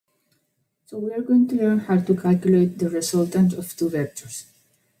So we are going to learn how to calculate the resultant of two vectors.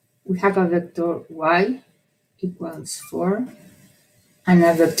 We have a vector y equals 4 and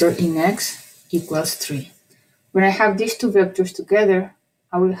a vector in x equals 3. When I have these two vectors together,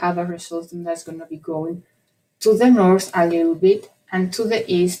 I will have a resultant that's going to be going to the north a little bit and to the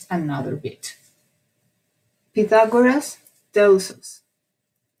east another bit. Pythagoras tells us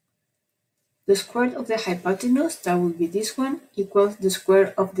the square of the hypotenuse, that will be this one, equals the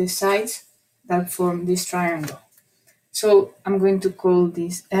square of the sides that form this triangle. So I'm going to call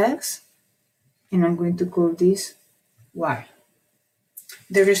this x and I'm going to call this y.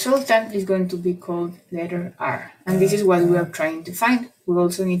 The resultant is going to be called letter r, and this is what we are trying to find. We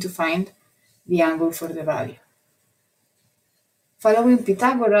also need to find the angle for the value. Following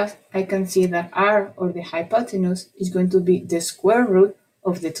Pythagoras, I can see that r, or the hypotenuse, is going to be the square root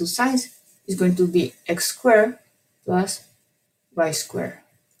of the two sides. It's going to be x squared plus y squared.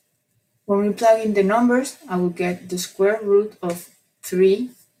 When we plug in the numbers, I will get the square root of 3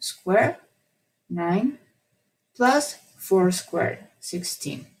 squared, 9, plus 4 squared,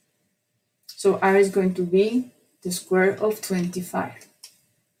 16. So r is going to be the square of 25.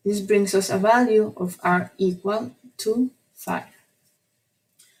 This brings us a value of r equal to 5.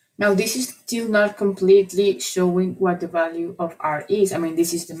 Now this is still not completely showing what the value of r is. I mean,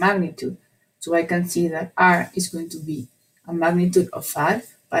 this is the magnitude. So I can see that r is going to be a magnitude of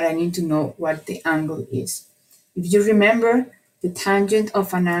 5, but I need to know what the angle is. If you remember, the tangent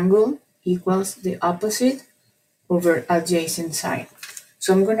of an angle equals the opposite over adjacent side.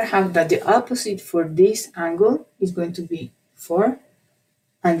 So I'm going to have that the opposite for this angle is going to be 4,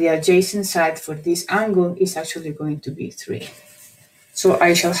 and the adjacent side for this angle is actually going to be 3. So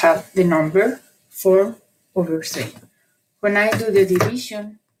I shall have the number 4 over 3. When I do the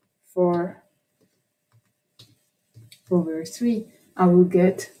division, 4 over 3, I will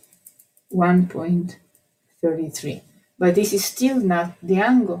get 1.33. But this is still not the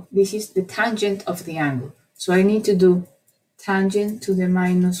angle. This is the tangent of the angle. So I need to do tangent to the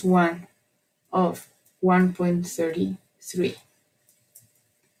minus 1 of 1.33.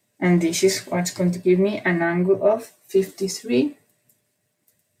 And this is what's going to give me an angle of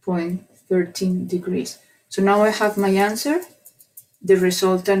 53.13 degrees. So now I have my answer. The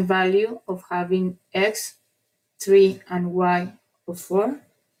resultant value of having x, 3, and y of 4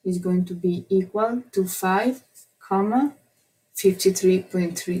 is going to be equal to 5,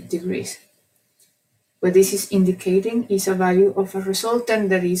 53.3 degrees. What this is indicating is a value of a resultant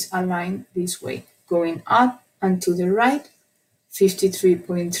that is aligned this way, going up and to the right,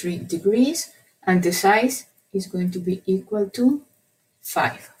 53.3 degrees, and the size is going to be equal to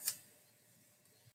 5.